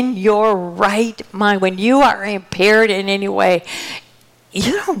in your right mind, when you are impaired in any way,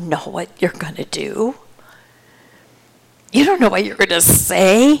 you don't know what you're going to do. You don't know what you're going to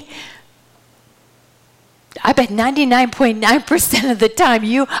say. I bet 99.9% of the time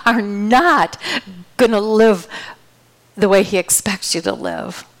you are not going to live the way he expects you to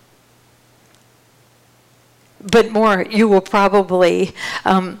live. But more, you will probably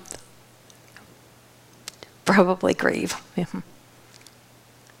grieve.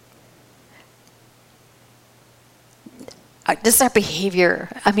 This is our behavior.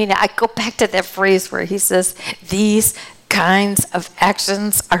 I mean, I go back to that phrase where he says, these kinds of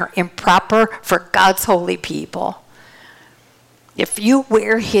actions are improper for God's holy people. If you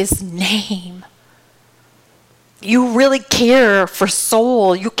wear his name, you really care for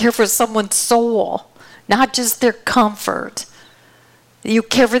soul. You care for someone's soul, not just their comfort. You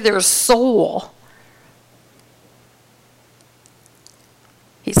care for their soul.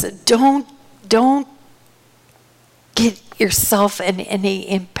 He said, don't get yourself in any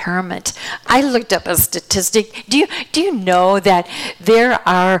impairment. I looked up a statistic. Do you know that there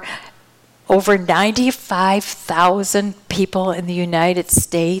are over 95,000 people in the United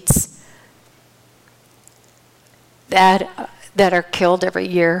States that that are killed every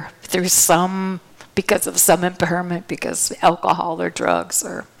year because of some impairment, because of alcohol or drugs,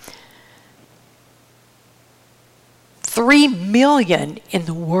 or 3 million in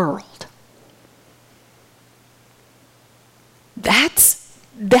the world.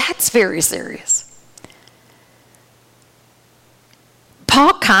 That's very serious.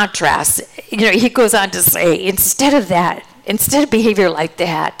 Paul contrasts, he goes on to say, instead of behavior like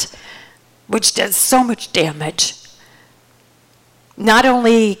that, which does so much damage, not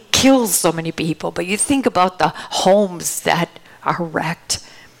only kills so many people, but you think about the homes that are wrecked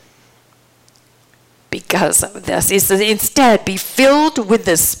because of this. He says, instead, be filled with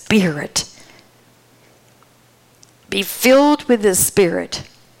the Spirit. Be filled with the Spirit.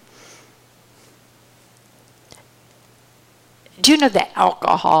 Do you know that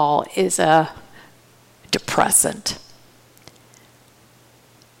alcohol is a depressant?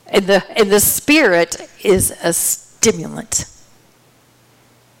 And the Spirit is a stimulant.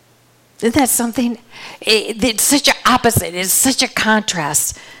 Isn't that something? It's such an opposite. It's such a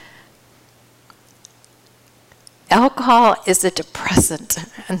contrast. Alcohol is a depressant,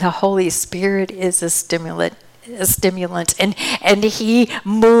 and the Holy Spirit is a stimulant. And He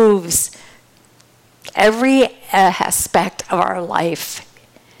moves every aspect of our life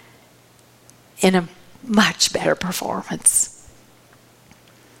in a much better performance.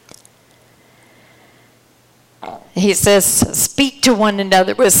 He says, speak to one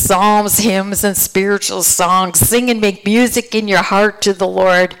another with psalms, hymns, and spiritual songs. Sing and make music in your heart to the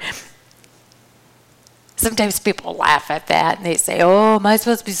Lord. Sometimes people laugh at that and they say, oh, am I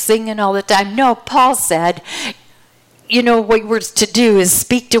supposed to be singing all the time? No, Paul said, what we're to do is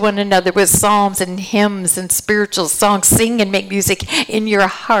speak to one another with psalms and hymns and spiritual songs. Sing and make music in your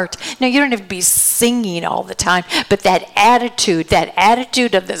heart. Now, you don't have to be singing all the time, but that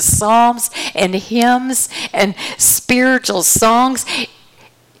attitude of the psalms and hymns and spiritual songs,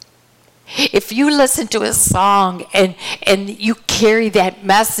 if you listen to a song and you carry that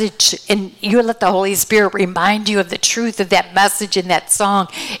message and you let the Holy Spirit remind you of the truth of that message in that song,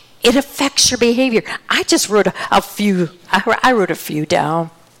 it affects your behavior. I just wrote a few. I wrote a few down.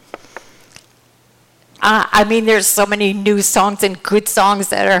 There's so many new songs and good songs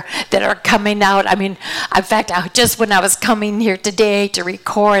that are coming out. In fact, just when I was coming here today to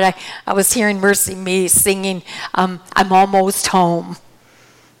record, I was hearing Mercy Me singing, I'm Almost Home.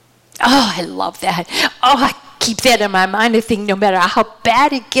 Oh, I love that. Oh, I keep that in my mind. I think no matter how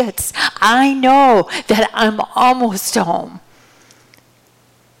bad it gets, I know that I'm almost home.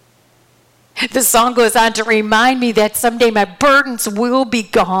 The song goes on to remind me that someday my burdens will be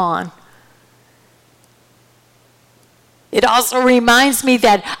gone. It also reminds me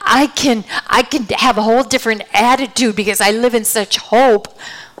that I can have a whole different attitude because I live in such hope.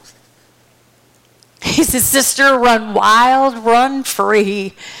 He says, sister, run wild, run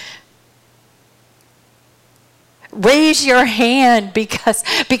free. Raise your hand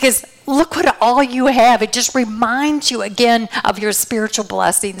because look what all you have. It just reminds you again of your spiritual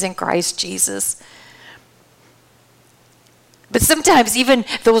blessings in Christ Jesus. But sometimes even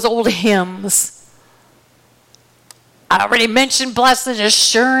those old hymns, I already mentioned blessed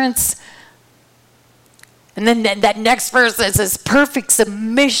assurance. And then that next verse says perfect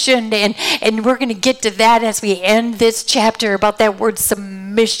submission. And we're going to get to that as we end this chapter about that word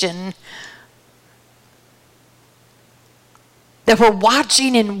submission. That we're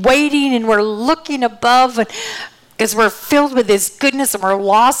watching and waiting and we're looking above because we're filled with His goodness and we're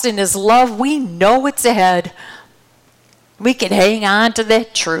lost in His love. We know what's ahead. We can hang on to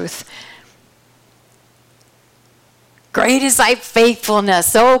that truth. Great is thy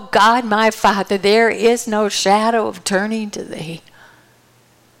faithfulness, O God, my Father. There is no shadow of turning to thee.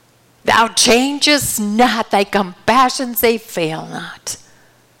 Thou changest not, thy compassions, they fail not.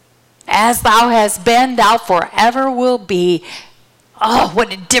 As thou hast been, thou forever will be. Oh,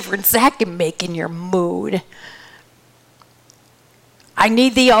 what a difference that can make in your mood. I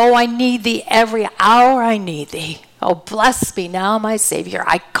need thee, oh, I need thee. Every hour I need thee. Oh, bless me now, my Savior,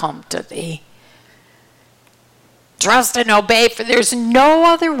 I come to thee. Trust and obey, for there's no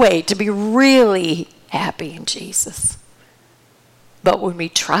other way to be really happy in Jesus. But when we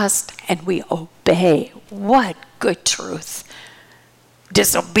trust and we obey, what good truth.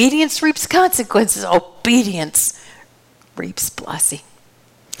 Disobedience reaps consequences. Obedience reaps blessing.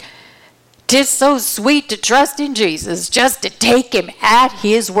 'Tis so sweet to trust in Jesus, just to take Him at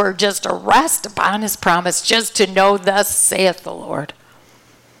His word, just to rest upon His promise, just to know thus saith the Lord.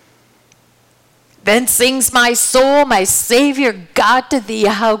 Then sings my soul, my Savior God, to thee,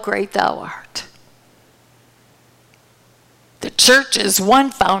 how great thou art. The church's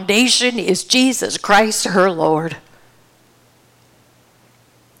one foundation is Jesus Christ, her Lord.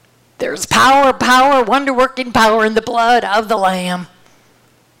 There's power, wonder-working power in the blood of the Lamb.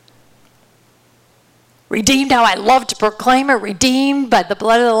 Redeemed, how I love to proclaim it, redeemed by the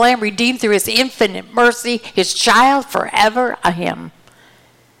blood of the Lamb, redeemed through his infinite mercy, his child forever I am.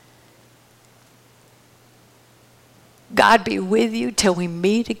 God be with you till we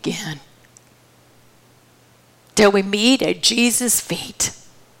meet again. Till we meet at Jesus' feet.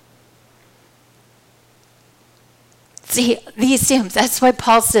 See, these hymns, that's why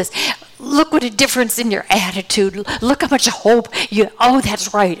Paul says, look what a difference in your attitude. Look how much hope oh,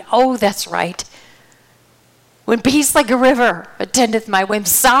 that's right. Oh, that's right. When peace like a river attendeth my way, and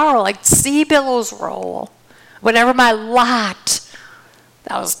sorrow like sea billows roll, whatever my lot,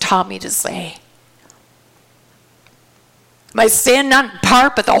 thou hast taught me to say. My sin not in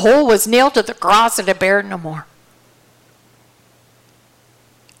part, but the whole was nailed to the cross, and I bear it no more.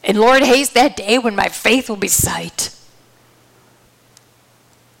 And Lord, haste that day when my faith will be sight.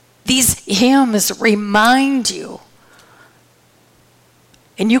 These hymns remind you,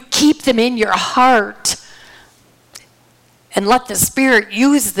 and you keep them in your heart, and let the Spirit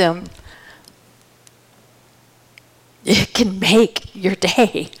use them. It can make your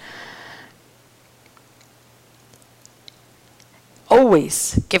day.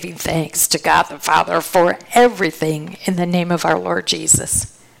 Always giving thanks to God the Father for everything in the name of our Lord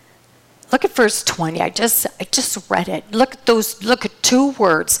Jesus. Look at verse 20. I just read it. Look at two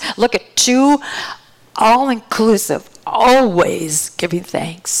words. Look at two all-inclusive, always giving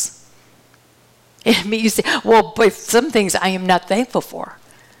thanks. I mean, you say, well, but some things I am not thankful for.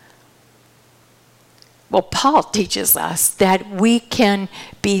 Well, Paul teaches us that we can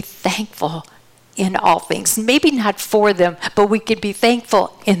be thankful in all things. Maybe not for them, but we can be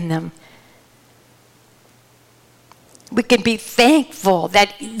thankful in them. We can be thankful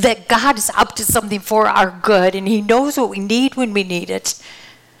that God is up to something for our good, and he knows what we need when we need it.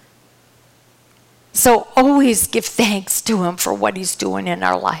 So always give thanks to him for what he's doing in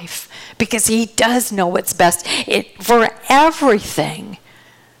our life, because he does know what's best for everything.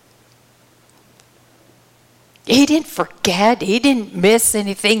 He didn't forget. He didn't miss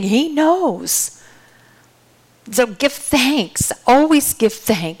anything. He knows. So give thanks. Always give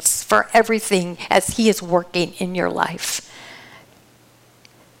thanks for everything as he is working in your life.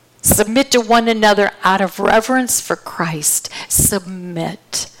 Submit to one another out of reverence for Christ.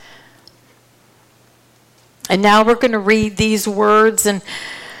 Submit. And now we're going to read these words. And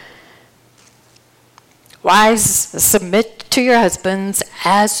wives, submit to your husbands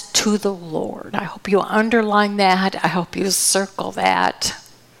as to the Lord. I hope you underline that. I hope you circle that.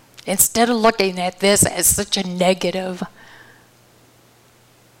 Instead of looking at this as such a negative,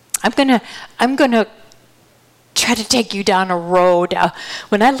 I'm gonna try to take you down a road.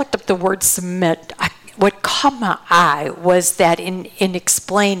 When I looked up the word submit, what caught my eye was that in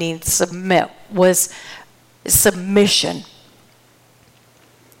explaining submit was submission.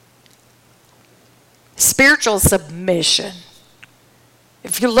 Spiritual submission.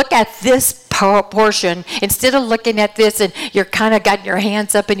 If you look at this portion, instead of looking at this and you're kind of got your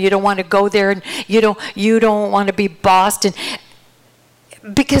hands up and you don't want to go there and you don't want to be bossed, and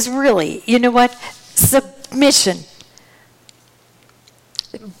because really, you know what? Submitting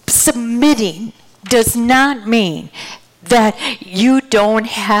does not mean that you don't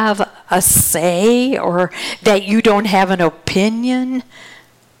have a say or that you don't have an opinion.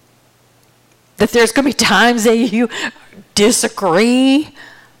 That there's going to be times that you disagree.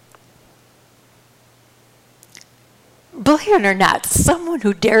 Believe it or not, someone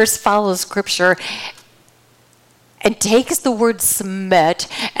who dares follow Scripture and takes the word submit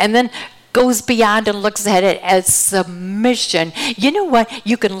and then goes beyond and looks at it as submission. You know what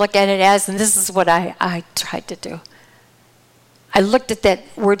you can look at it as, and this is what I tried to do. I looked at that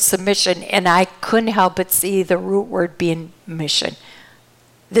word submission and I couldn't help but see the root word being mission.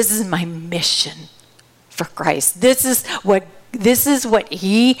 This is my mission for Christ. This is what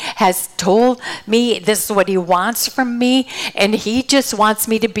he has told me. This is what he wants from me. And he just wants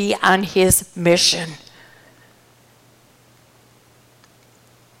me to be on his mission.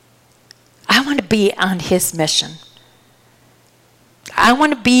 I want to be on his mission. I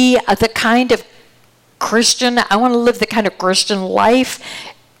want to be the kind of Christian, I want to live the kind of Christian life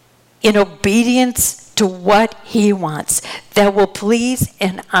in obedience to what he wants that will please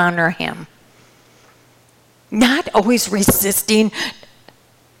and honor him. Not always resisting.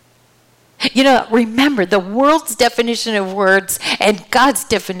 You know, remember, the world's definition of words and God's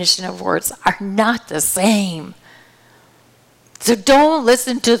definition of words are not the same. So don't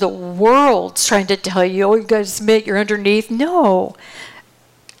listen to the world trying to tell you, oh, you got to submit, you're underneath. No,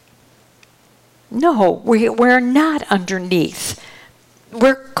 we're not underneath.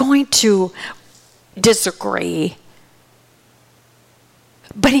 we're going to disagree.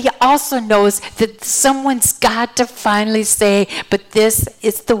 But he also knows that someone's got to finally say, but this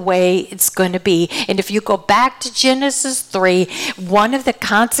is the way it's going to be. And if you go back to Genesis 3, one of the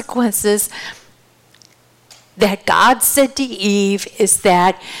consequences that God said to Eve is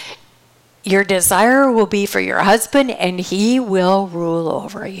that your desire will be for your husband and he will rule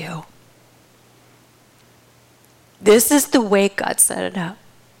over you. This is the way God set it up.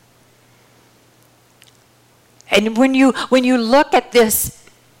 And when you look at this,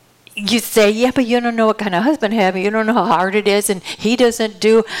 you say, yeah, but you don't know what kind of husband I have. You don't know how hard it is, and he doesn't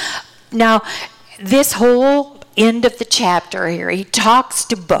do. Now, this whole end of the chapter here, he talks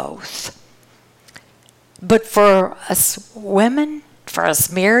to both. But for us women, for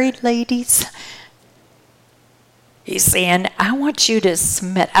us married ladies, he's saying, I want you to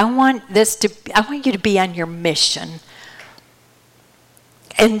submit. I want you to be on your mission.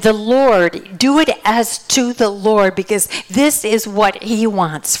 And the Lord, do it as to the Lord, because this is what he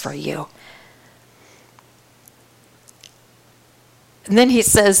wants for you. And then he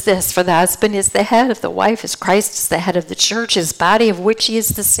says this, for the husband is the head of the wife, as Christ is the head of the church, his body, of which he is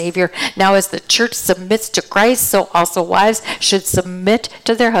the Savior. Now as the church submits to Christ, so also wives should submit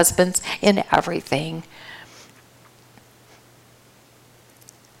to their husbands in everything.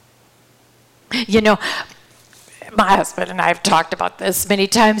 You know, my husband and I have talked about this many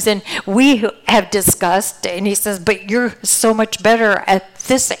times, and we have discussed, and he says, but you're so much better at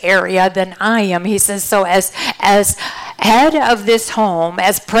this area than I am. He says, so as head of this home,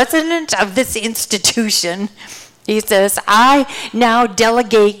 as president of this institution, he says, I now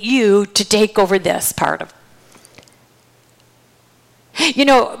delegate you to take over this part of it. You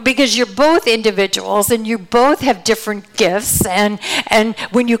know, because you're both individuals and you both have different gifts, and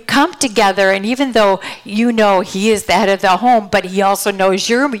when you come together, and even though you know he is the head of the home, but he also knows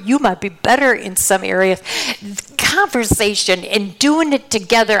you might be better in some areas, conversation and doing it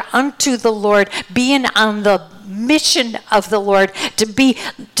together unto the Lord, being on the mission of the Lord,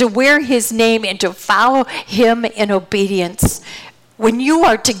 to wear his name and to follow him in obedience. When you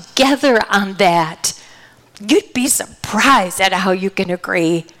are together on that, you'd be surprised at how you can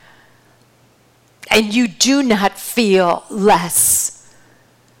agree. And you do not feel less.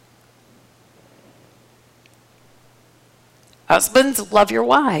 Husbands, love your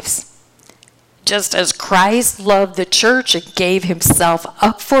wives, just as Christ loved the church and gave himself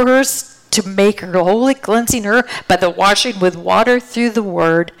up for her to make her holy, cleansing her by the washing with water through the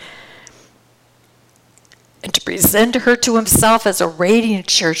word, and to present her to himself as a radiant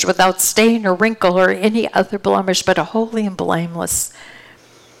church without stain or wrinkle or any other blemish, but a holy and blameless.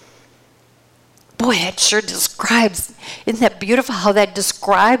 Boy, that sure describes, isn't that beautiful how that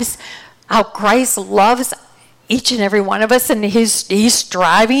describes how Christ loves each and every one of us, and he's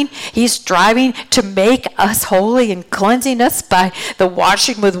striving to make us holy and cleansing us by the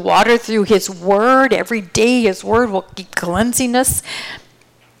washing with water through his word. Every day his word will keep cleansing us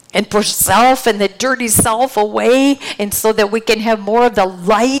and push self and the dirty self away, and so that we can have more of the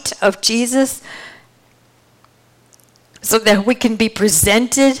light of Jesus, so that we can be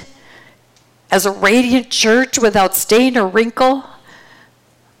presented as a radiant church without stain or wrinkle.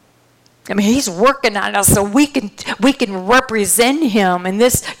 I mean, he's working on us so we can represent him in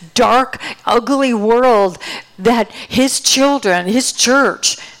this dark, ugly world, that his children, his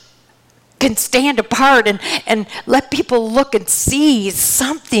church, can stand apart and let people look and see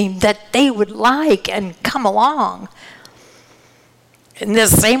something that they would like and come along. In the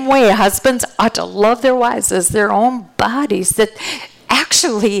same way, husbands ought to love their wives as their own bodies, that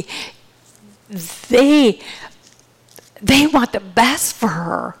actually they want the best for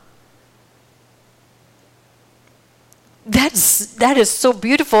her. That is so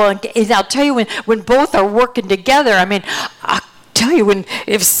beautiful. And I'll tell you, when both are working together, I mean, I'll tell you,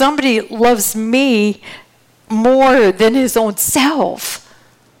 if somebody loves me more than his own self,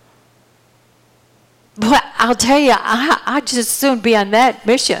 but I'll tell you, I'd just soon be on that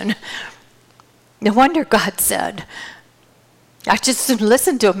mission. No wonder God said, I just soon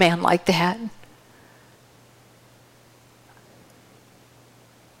listen to a man like that.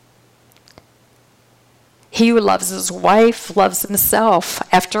 He who loves his wife loves himself.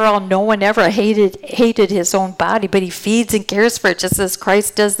 After all, no one ever hated his own body, but he feeds and cares for it, just as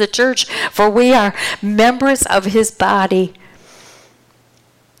Christ does the church. For we are members of his body.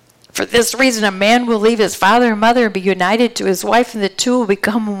 For this reason, a man will leave his father and mother and be united to his wife, and the two will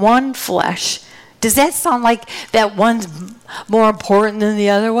become one flesh. Does that sound like that one's more important than the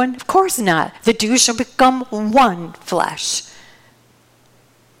other one? Of course not. The two shall become one flesh.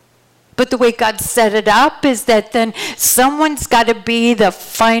 But the way God set it up is that then someone's got to be the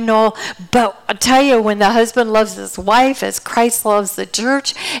final. But I'll tell you, when the husband loves his wife as Christ loves the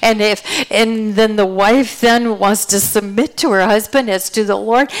church, and then the wife then wants to submit to her husband as to the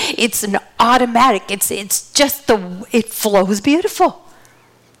Lord, it's an automatic. It's just it flows beautiful.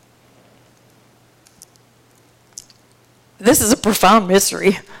 This is a profound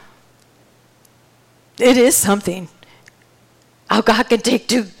mystery. It is something. How God can take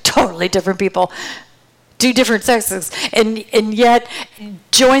two totally different people, two different sexes, and yet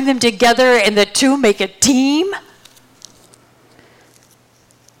join them together, and the two make a team.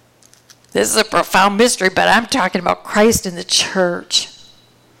 This is a profound mystery, but I'm talking about Christ and the church.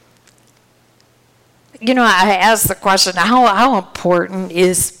 You know, I asked the question, how important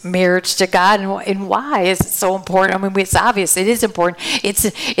is marriage to God, and why is it so important? I mean, it's obvious. It is important.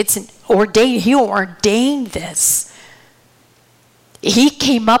 It's an ordained. He ordained this. He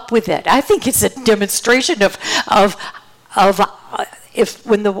came up with it. I think it's a demonstration of if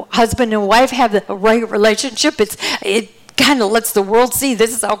when the husband and wife have the right relationship, it kind of lets the world see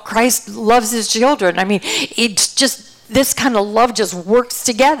this is how Christ loves his children. I mean, it's just this kind of love just works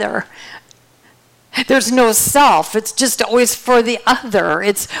together. There's no self. It's just always for the other.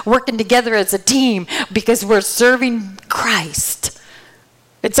 It's working together as a team because we're serving Christ.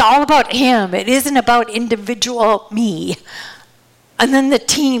 It's all about him. It isn't about individual me. And then the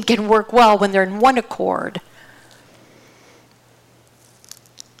team can work well when they're in one accord.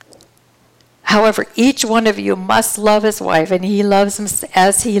 However, each one of you must love his wife, and he loves him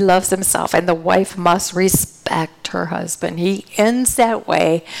as he loves himself. And the wife must respect her husband. He ends that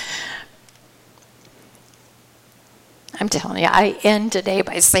way. I'm telling you, I end today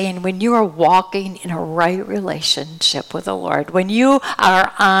by saying when you are walking in a right relationship with the Lord, when you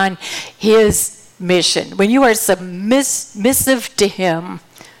are on his mission, when you are submissive to him,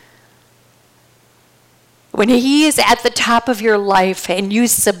 when he is at the top of your life and you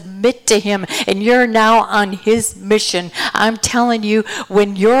submit to him and you're now on his mission, I'm telling you,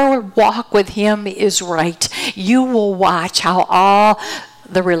 when your walk with him is right, you will watch how all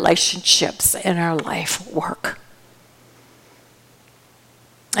the relationships in our life work.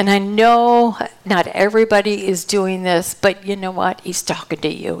 And I know not everybody is doing this, but you know what? He's talking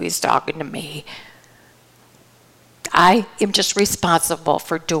to you. He's talking to me. I am just responsible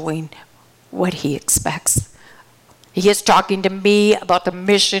for doing what he expects. He is talking to me about the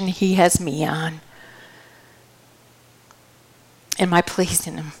mission he has me on. Am I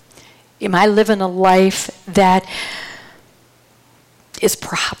pleasing him? Am I living a life that is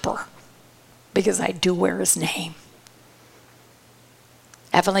proper? Because I do wear his name.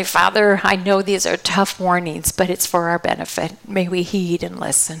 Heavenly Father, I know these are tough warnings, but it's for our benefit. May we heed and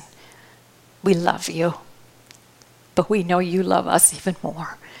listen. We love you, but we know you love us even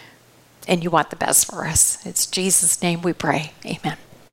more, and you want the best for us. It's Jesus' name we pray. Amen.